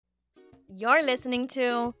You're listening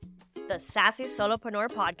to the Sassy Solopreneur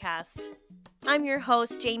Podcast. I'm your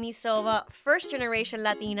host, Jamie Silva, first-generation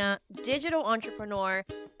Latina, digital entrepreneur,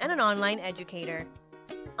 and an online educator.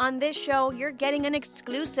 On this show, you're getting an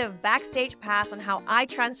exclusive backstage pass on how I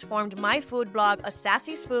transformed my food blog, A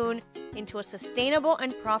Sassy Spoon, into a sustainable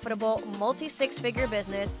and profitable multi-six-figure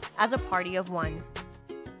business as a party of one.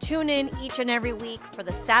 Tune in each and every week for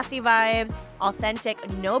the sassy vibes, authentic,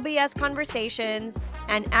 no BS conversations,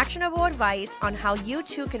 and actionable advice on how you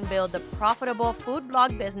too can build the profitable food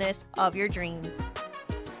blog business of your dreams.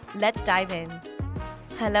 Let's dive in.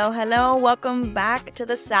 Hello. Welcome back to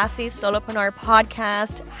the Sassy Solopreneur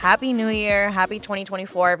Podcast. Happy New Year. Happy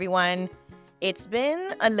 2024, everyone. It's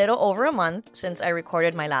been a little over a month since I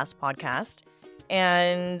recorded my last podcast,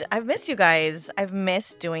 and I've missed you guys. I've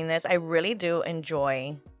missed doing this. I really do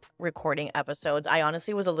enjoy recording episodes. I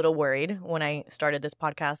honestly was a little worried when I started this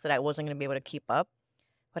podcast that I wasn't going to be able to keep up,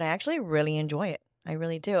 but I actually really enjoy it. I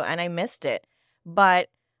really do. And I missed it. But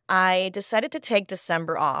I decided to take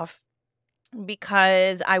December off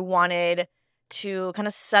because I wanted to kind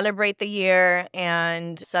of celebrate the year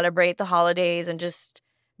and celebrate the holidays and just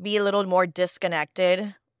be a little more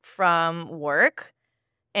disconnected from work.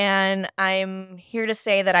 And I'm here to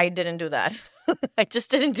say that I didn't do that. I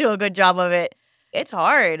just didn't do a good job of it. It's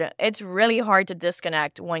hard. It's really hard to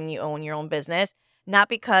disconnect when you own your own business. Not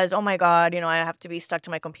because, oh my God, I have to be stuck to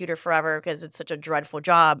my computer forever because it's such a dreadful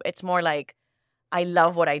job. It's more like I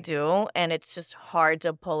love what I do and it's just hard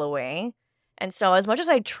to pull away. And so as much as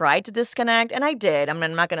I tried to disconnect, and I did, I'm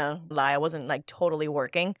not going to lie, I wasn't like totally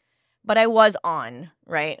working, but I was on,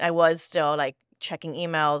 right? I was still like checking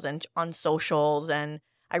emails and on socials, and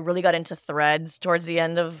I really got into Threads towards the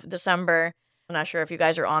end of December. I'm not sure if you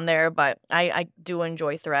guys are on there, but I do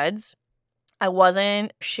enjoy Threads. I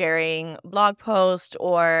wasn't sharing blog posts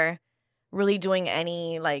or really doing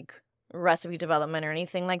any like recipe development or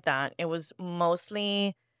anything like that. It was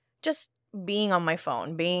mostly just being on my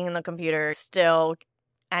phone, being in the computer, still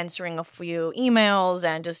answering a few emails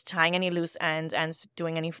and just tying any loose ends and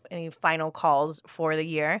doing any final calls for the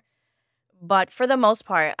year. But for the most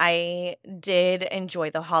part, I did enjoy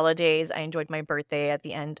the holidays. I enjoyed my birthday at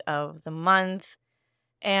the end of the month.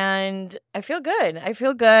 And I feel good.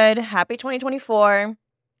 Happy 2024.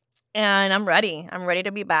 And I'm ready. I'm ready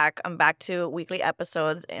to be back. I'm back to weekly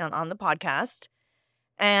episodes on the podcast.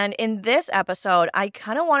 And in this episode, I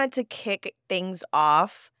kind of wanted to kick things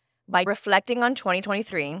off by reflecting on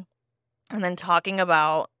 2023 and then talking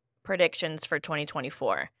about predictions for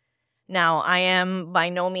 2024. Now, I am by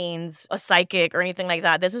no means a psychic or anything like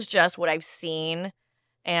that. This is just what I've seen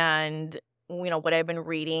and, what I've been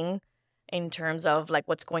reading in terms of like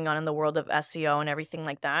what's going on in the world of SEO and everything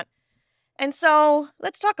like that. And so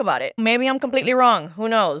let's talk about it. Maybe I'm completely wrong. Who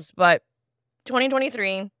knows? But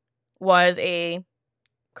 2023 was a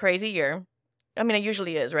crazy year. I mean, it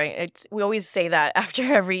usually is, right? We always say that after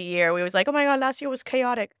every year. We always like, oh my God, last year was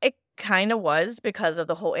chaotic. It kind of was because of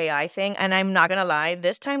the whole AI thing. And I'm not going to lie,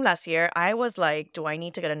 this time last year, I was like, do I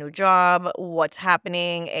need to get a new job? What's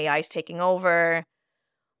happening? AI's taking over.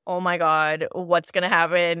 Oh my God, what's going to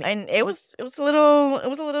happen? And it was a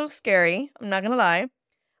little scary. I'm not going to lie.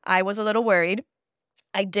 I was a little worried.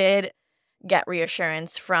 I did get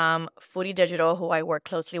reassurance from Foodie Digital, who I work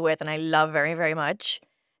closely with and I love very, very much.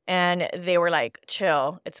 And they were like,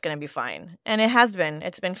 chill, it's going to be fine. And it has been.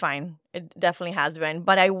 It's been fine. It definitely has been.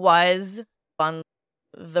 But I was on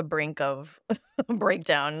the brink of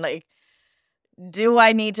breakdown. Like, do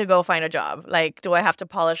I need to go find a job? Like, do I have to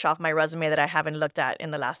polish off my resume that I haven't looked at in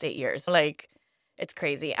the last 8 years? Like, it's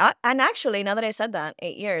crazy. And actually, now that I said that,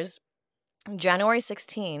 8 years, January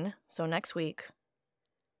 16, so next week,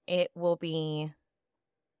 it will be,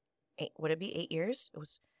 would it be 8 years? It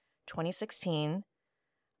was 2016.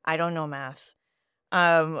 I don't know math.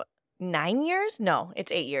 9 years? No,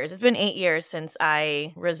 it's 8 years. It's been 8 years since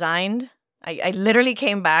I resigned. I literally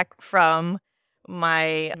came back from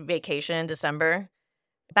my vacation in December.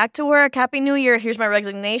 Back to work. Happy New Year. Here's my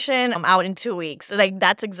resignation. I'm out in 2 weeks. Like,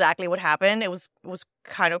 that's exactly what happened. It was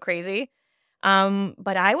kind of crazy.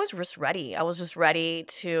 But I was just ready. I was just ready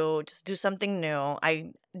to just do something new. I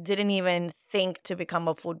didn't even think to become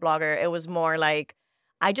a food blogger. It was more like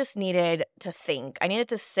I just needed to think. I needed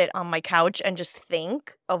to sit on my couch and just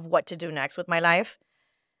think of what to do next with my life.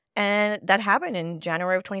 And that happened in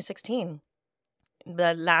January of 2016.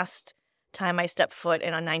 The last time I stepped foot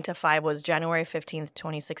in a 9-to-5 was January 15th,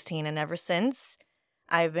 2016. And ever since,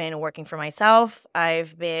 I've been working for myself.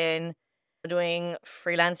 I've been doing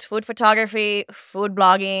freelance food photography, food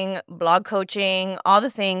blogging, blog coaching, all the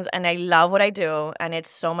things. And I love what I do. And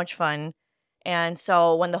it's so much fun. And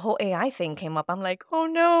so when the whole AI thing came up, I'm like, oh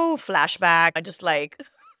no, flashback. I just like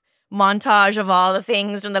montage of all the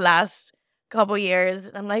things from the last couple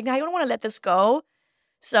years. I'm like, I don't want to let this go.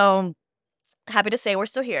 So happy to say we're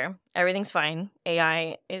still here. Everything's fine.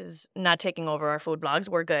 AI is not taking over our food blogs.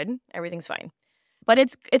 We're good. Everything's fine. But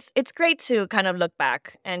it's great to kind of look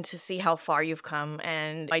back and to see how far you've come.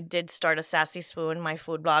 And I did start a Sassy Spoon, my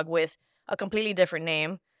food blog, with a completely different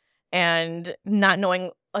name and not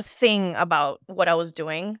knowing a thing about what I was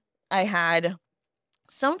doing. I had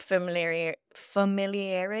some familiarity.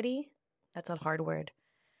 That's a hard word.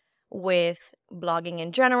 With blogging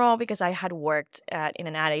in general, because I had worked in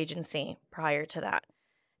an ad agency prior to that.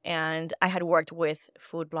 And I had worked with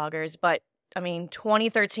food bloggers, but I mean,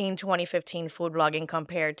 2013, 2015 food blogging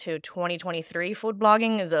compared to 2023 food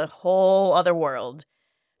blogging is a whole other world.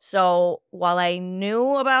 So while I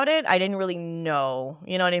knew about it, I didn't really know.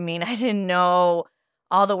 You know what I mean? I didn't know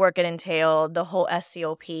all the work it entailed, the whole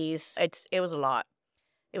SEO piece. It was a lot.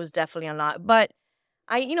 It was definitely a lot. But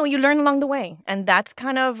you learn along the way. And that's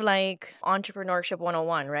kind of like entrepreneurship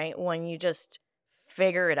 101, right? When you just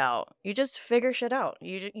figure it out. You just figure shit out.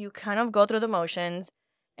 You kind of go through the motions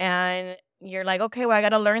and you're like, okay, well, I got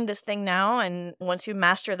to learn this thing now. And once you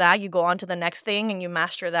master that, you go on to the next thing and you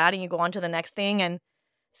master that and you go on to the next thing. And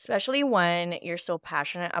especially when you're so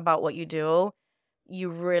passionate about what you do, you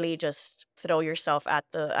really just throw yourself at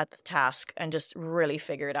the task and just really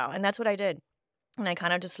figure it out. And that's what I did. And I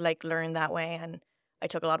kind of just like learned that way. And I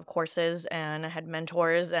took a lot of courses and I had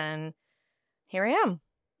mentors and here I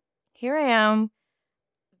am.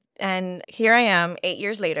 And here I am 8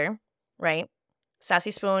 years later, right?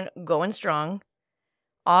 Sassy Spoon going strong,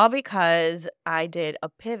 all because I did a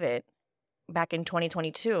pivot back in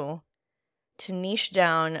 2022 to niche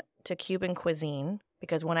down to Cuban cuisine.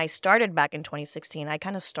 Because when I started back in 2016, I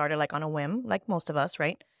kind of started like on a whim, like most of us,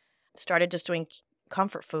 right? Started just doing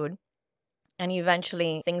comfort food. And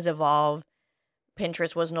eventually things evolved.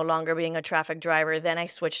 Pinterest was no longer being a traffic driver. Then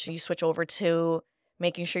you switch over to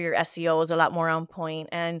making sure your SEO is a lot more on point.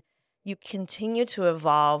 And you continue to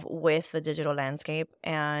evolve with the digital landscape.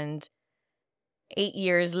 And 8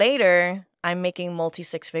 years later, I'm making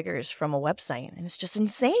multi-six figures from a website. And it's just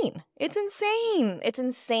insane. It's insane. It's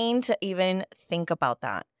insane to even think about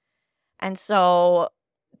that. And so,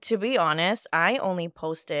 to be honest, I only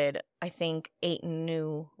posted, I think, 8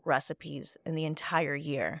 new recipes in the entire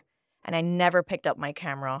year. And I never picked up my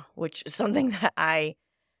camera, which is something that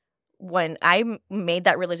when I made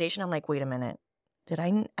that realization, I'm like, wait a minute.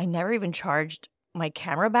 I never even charged my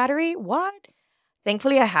camera battery? What?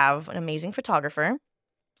 Thankfully, I have an amazing photographer.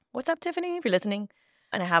 What's up, Tiffany, if you're listening?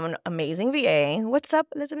 And I have an amazing VA. What's up,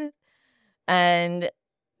 Elizabeth? And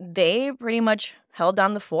they pretty much held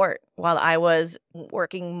down the fort while I was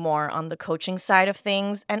working more on the coaching side of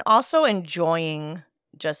things and also enjoying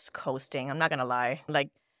just coasting. I'm not going to lie.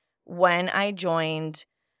 Like when I joined,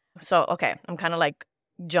 I'm kind of like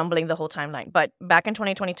jumbling the whole timeline. But back in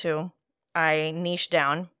 2022, I niched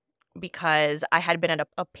down because I had been at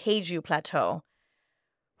a page view plateau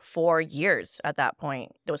for years at that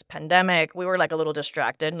point. There was pandemic. We were like a little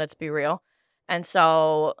distracted, let's be real. And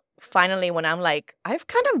so finally, when I'm like, I've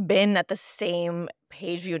kind of been at the same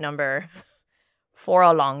page view number for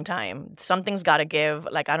a long time. Something's got to give.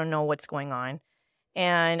 Like, I don't know what's going on.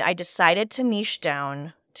 And I decided to niche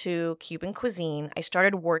down to Cuban cuisine. I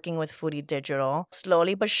started working with Foodie Digital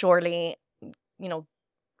slowly but surely,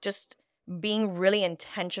 just being really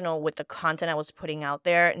intentional with the content I was putting out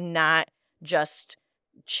there, not just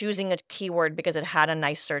choosing a keyword because it had a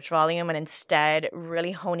nice search volume, and instead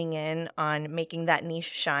really honing in on making that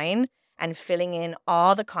niche shine and filling in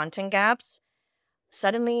all the content gaps.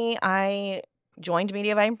 Suddenly, I joined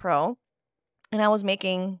Mediavine Pro, and I was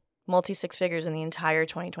making multi-six figures in the entire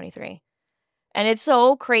 2023. And it's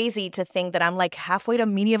so crazy to think that I'm like halfway to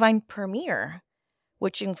Mediavine Premier,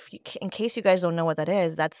 which in case you guys don't know what that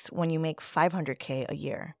is, that's when you make $500K a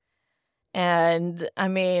year. And I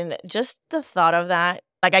mean, just the thought of that,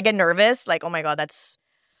 like I get nervous, like, oh my God, that's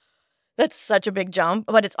such a big jump.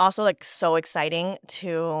 But it's also like so exciting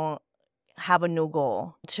to have a new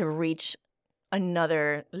goal, to reach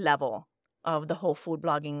another level of the whole food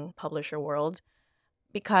blogging publisher world.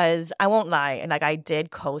 Because I won't lie, like I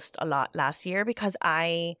did coast a lot last year because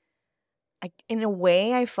I in a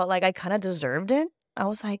way, I felt like I kind of deserved it. I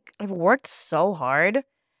was like, I've worked so hard.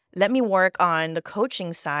 Let me work on the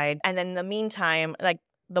coaching side. And then in the meantime, like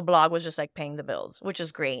the blog was just like paying the bills, which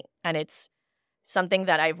is great. And it's something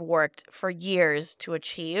that I've worked for years to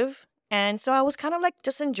achieve. And so I was kind of like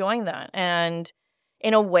just enjoying that. And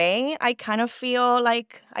in a way, I kind of feel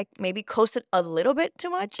like I maybe coasted a little bit too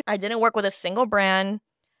much. I didn't work with a single brand.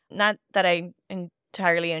 Not that I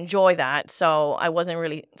entirely enjoy that, so I wasn't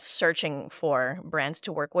really searching for brands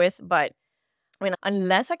to work with. But I mean,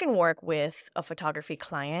 unless I can work with a photography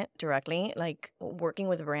client directly, like working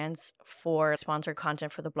with brands for sponsored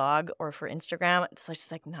content for the blog or for Instagram, it's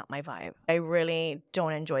just like not my vibe. I really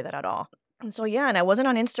don't enjoy that at all. And so, yeah, and I wasn't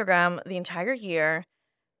on Instagram the entire year.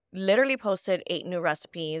 Literally posted 8 new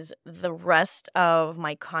recipes. The rest of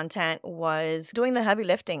my content was doing the heavy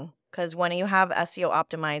lifting, because when you have SEO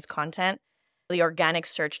optimized content, the organic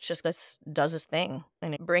search just does its thing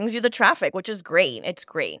and it brings you the traffic, which is great. It's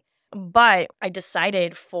great. But I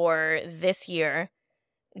decided for this year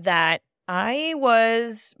that I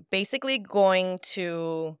was basically going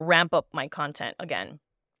to ramp up my content again.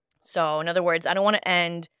 So in other words, I don't want to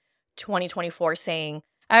end 2024 saying,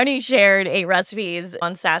 I only shared 8 recipes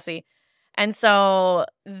on Sassy. And so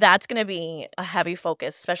that's going to be a heavy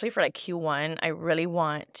focus, especially for like Q1. I really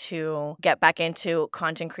want to get back into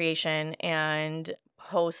content creation and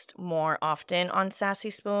post more often on Sassy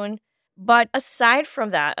Spoon. But aside from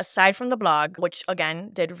that, aside from the blog, which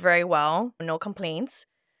again did very well, no complaints,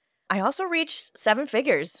 I also reached 7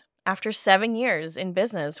 figures after 7 years in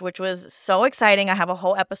business, which was so exciting. I have a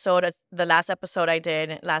whole episode. The last episode I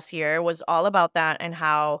did last year was all about that and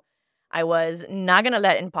how I was not going to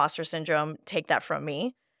let imposter syndrome take that from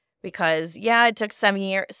me, because yeah, it took 7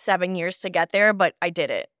 years to get there, but I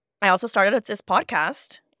did it. I also started this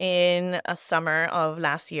podcast in a summer of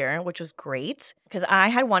last year, which was great because I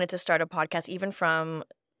had wanted to start a podcast even from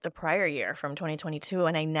the prior year, from 2022,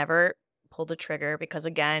 and I never pulled the trigger because,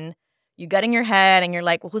 again, you get in your head and you're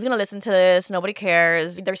like, well, who's going to listen to this? Nobody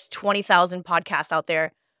cares. There's 20,000 podcasts out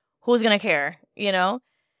there. Who's going to care, you know?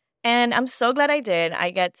 And I'm so glad I did.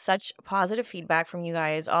 I get such positive feedback from you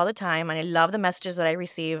guys all the time, and I love the messages that I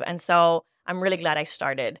receive. And so I'm really glad I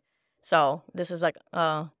started. So this is like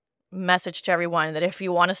a message to everyone that if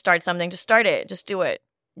you want to start something, just start it. Just do it.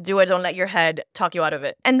 Do it. Don't let your head talk you out of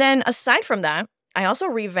it. And then aside from that, I also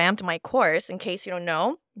revamped my course. In case you don't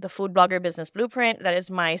know, the Food Blogger Business Blueprint, that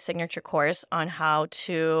is my signature course on how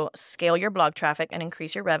to scale your blog traffic and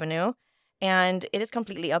increase your revenue. And it is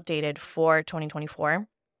completely updated for 2024.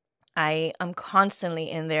 I am constantly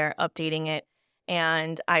in there updating it.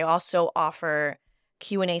 And I also offer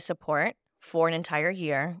Q&A support for an entire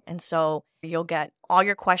year. And so you'll get all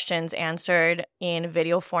your questions answered in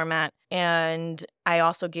video format. And I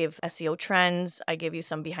also give SEO trends. I give you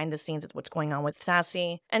some behind the scenes of what's going on with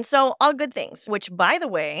Sassy. And so all good things, which, by the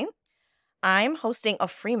way, I'm hosting a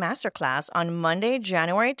free masterclass on Monday,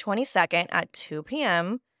 January 22nd at 2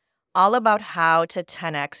 p.m. all about how to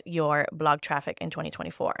 10x your blog traffic in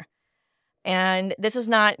 2024. And this is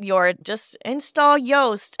not your just install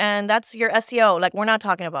Yoast and that's your SEO. Like, we're not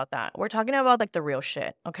talking about that. We're talking about like the real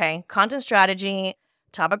shit, okay? Content strategy,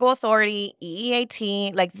 topical authority,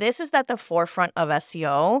 EEAT. Like, this is at the forefront of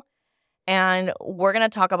SEO. And we're going to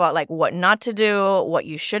talk about like what not to do, what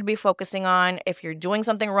you should be focusing on. If you're doing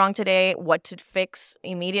something wrong today, what to fix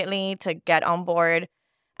immediately to get on board.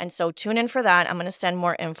 And so tune in for that. I'm going to send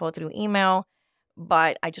more info through email,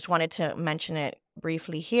 but I just wanted to mention it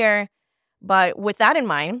briefly here. But with that in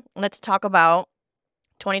mind, let's talk about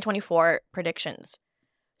 2024 predictions.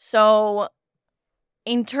 So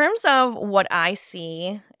in terms of what I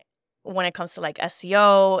see when it comes to like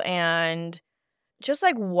SEO and just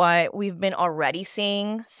like what we've been already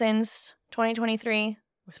seeing since 2023,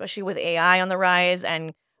 especially with AI on the rise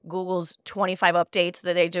and Google's 25 updates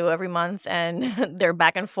that they do every month, and they're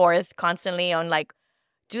back and forth constantly on like,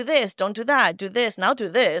 do this, don't do that, do this, now do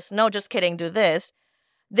this. No, just kidding, do this.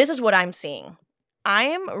 This is what I'm seeing. I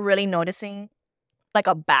am really noticing like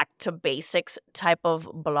a back to basics type of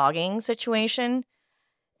blogging situation.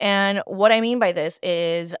 And what I mean by this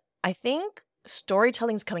is I think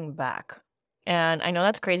storytelling's coming back. And I know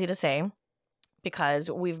that's crazy to say because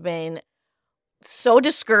we've been so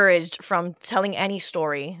discouraged from telling any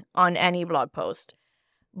story on any blog post.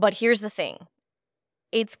 But here's the thing.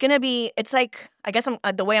 It's like, I guess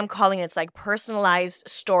the way I'm calling it's like personalized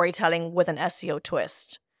storytelling with an SEO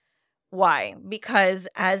twist. Why? Because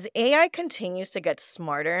as AI continues to get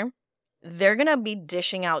smarter, they're going to be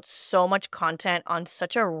dishing out so much content on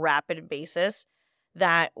such a rapid basis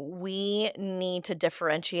that we need to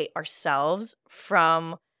differentiate ourselves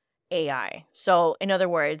from AI. So in other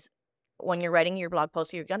words, when you're writing your blog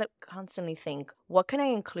post, you're going to constantly think, what can I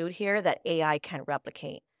include here that AI can't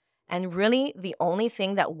replicate? And really, the only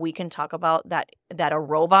thing that we can talk about that a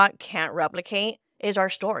robot can't replicate is our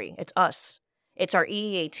story. It's us. It's our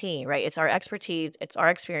EEAT, right? It's our expertise. It's our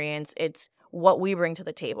experience. It's what we bring to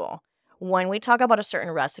the table. When we talk about a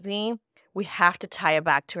certain recipe, we have to tie it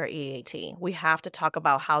back to our EEAT. We have to talk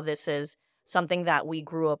about how this is something that we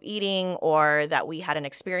grew up eating or that we had an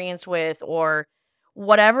experience with or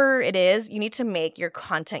whatever it is, you need to make your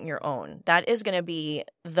content your own. That is going to be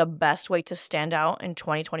the best way to stand out in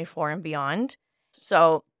 2024 and beyond.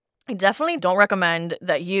 So I definitely don't recommend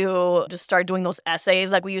that you just start doing those essays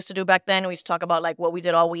like we used to do back then. We used to talk about like what we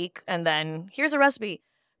did all week and then here's a recipe.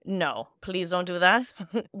 No, please don't do that.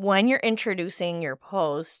 When you're introducing your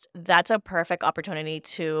post, that's a perfect opportunity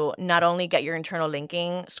to not only get your internal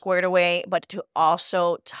linking squared away, but to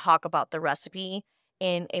also talk about the recipe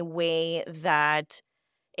in a way that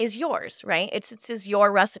is yours, right? It's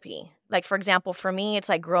your recipe. Like, for example, for me, it's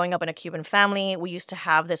like growing up in a Cuban family. We used to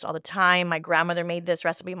have this all the time. My grandmother made this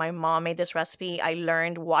recipe. My mom made this recipe. I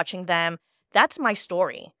learned watching them. That's my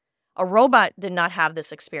story. A robot did not have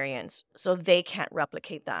this experience, so they can't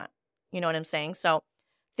replicate that. You know what I'm saying? So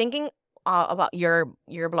thinking about your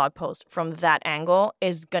blog post from that angle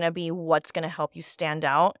is going to be what's going to help you stand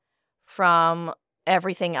out from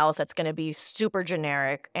everything else that's going to be super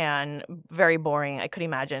generic and very boring, I could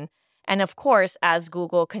imagine. And of course, as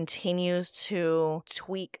Google continues to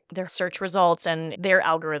tweak their search results and their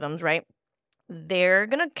algorithms, right, they're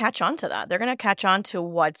going to catch on to that. They're going to catch on to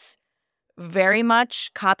what's very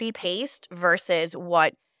much copy paste versus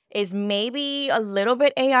what is maybe a little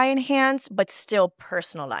bit AI enhanced, but still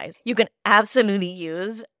personalized. You can absolutely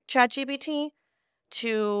use ChatGPT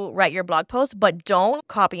to write your blog post, but don't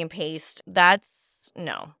copy and paste.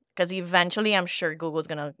 No, because eventually I'm sure Google's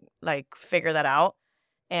going to like figure that out.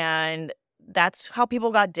 And that's how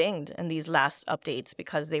people got dinged in these last updates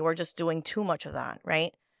because they were just doing too much of that,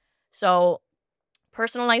 right? So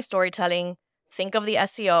personalized storytelling, think of the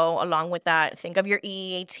SEO along with that. Think of your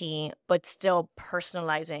EEAT, but still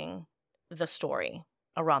personalizing the story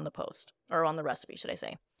around the post or around the recipe, should I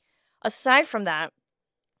say. Aside from that,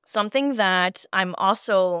 something that I'm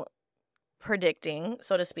also predicting,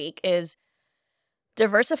 so to speak, is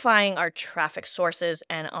diversifying our traffic sources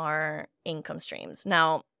and our income streams.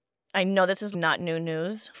 Now, I know this is not new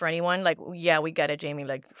news for anyone. Like, yeah, we get it, Jamie,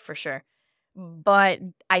 like for sure. But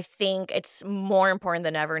I think it's more important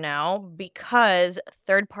than ever now because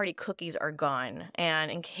third-party cookies are gone. And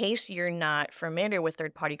in case you're not familiar with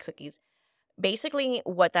third-party cookies, basically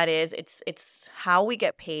what that is, it's how we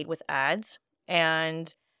get paid with ads.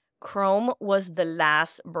 And Chrome was the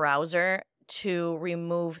last browser to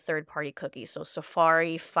remove third-party cookies. So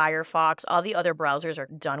Safari, Firefox, all the other browsers are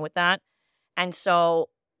done with that. And so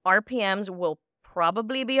RPMs will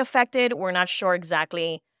probably be affected. We're not sure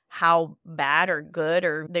exactly how bad or good,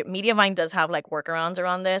 or the Mediavine does have like workarounds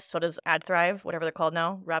around this. So does AdThrive, whatever they're called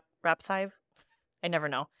now, RapThrive. I never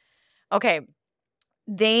know. Okay,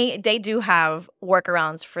 they do have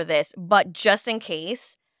workarounds for this, but just in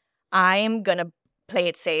case, I am gonna play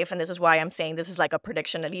it safe, and this is why I'm saying this is like a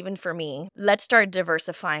prediction that even for me, let's start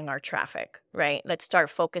diversifying our traffic, right? Let's start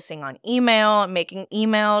focusing on email, making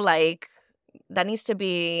email like that needs to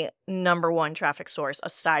be number one traffic source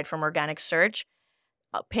aside from organic search.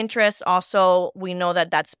 Pinterest also, we know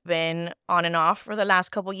that that's been on and off for the last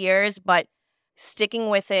couple years, but sticking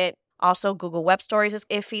with it. Also, Google Web Stories is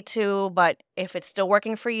iffy too, but if it's still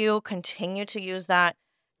working for you, continue to use that.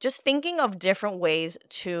 Just thinking of different ways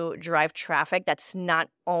to drive traffic that's not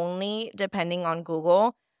only depending on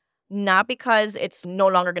Google, not because it's no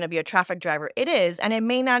longer going to be a traffic driver. It is, and it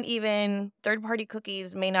may not even, third-party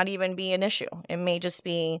cookies may not even be an issue. It may just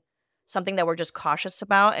be something that we're just cautious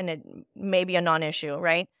about, and it may be a non-issue,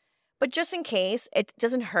 right? But just in case, it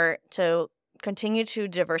doesn't hurt to continue to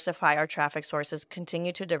diversify our traffic sources,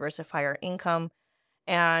 continue to diversify our income,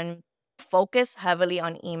 and focus heavily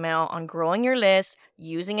on email, on growing your list,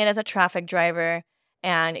 using it as a traffic driver,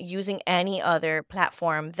 and using any other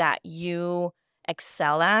platform that you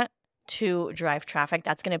excel at to drive traffic.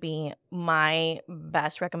 That's going to be my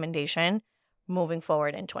best recommendation moving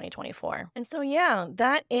forward in 2024. And so, yeah,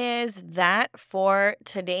 that is that for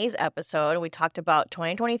today's episode. We talked about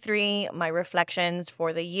 2023, my reflections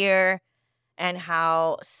for the year, and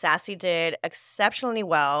how Sassy did exceptionally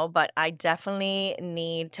well, but I definitely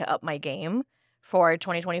need to up my game for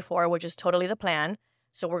 2024, which is totally the plan.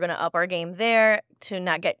 So we're going to up our game there to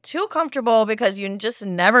not get too comfortable because you just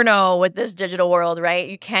never know with this digital world, right?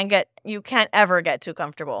 You can't ever get too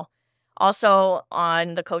comfortable. Also,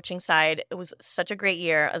 on the coaching side, it was such a great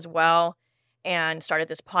year as well, and started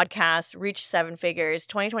this podcast, reached 7 figures.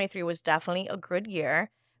 2023 was definitely a good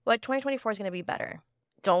year, but 2024 is going to be better.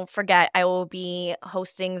 Don't forget, I will be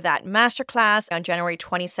hosting that masterclass on January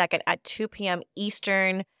 22nd at 2 p.m.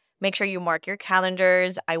 Eastern. Make sure you mark your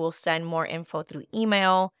calendars. I will send more info through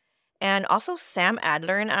email. And also, Sam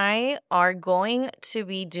Adler and I are going to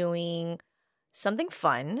be doing something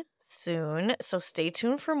fun, soon. So stay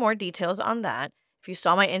tuned for more details on that. If you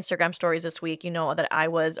saw my Instagram stories this week, you know that I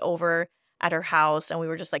was over at her house and we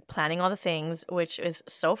were just like planning all the things, which is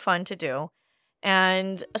so fun to do.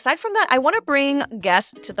 And aside from that, I want to bring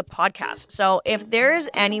guests to the podcast. So if there's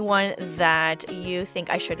anyone that you think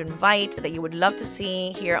I should invite, that you would love to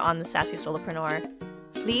see here on the Sassy Solopreneur,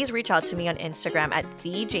 please reach out to me on Instagram at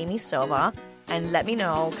 @TheJamieSilva and let me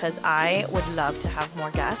know, because I would love to have more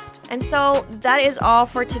guests. And so that is all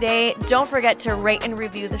for today. Don't forget to rate and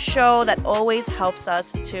review the show. That always helps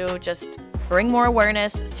us to just bring more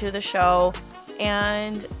awareness to the show.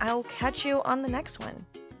 And I'll catch you on the next one.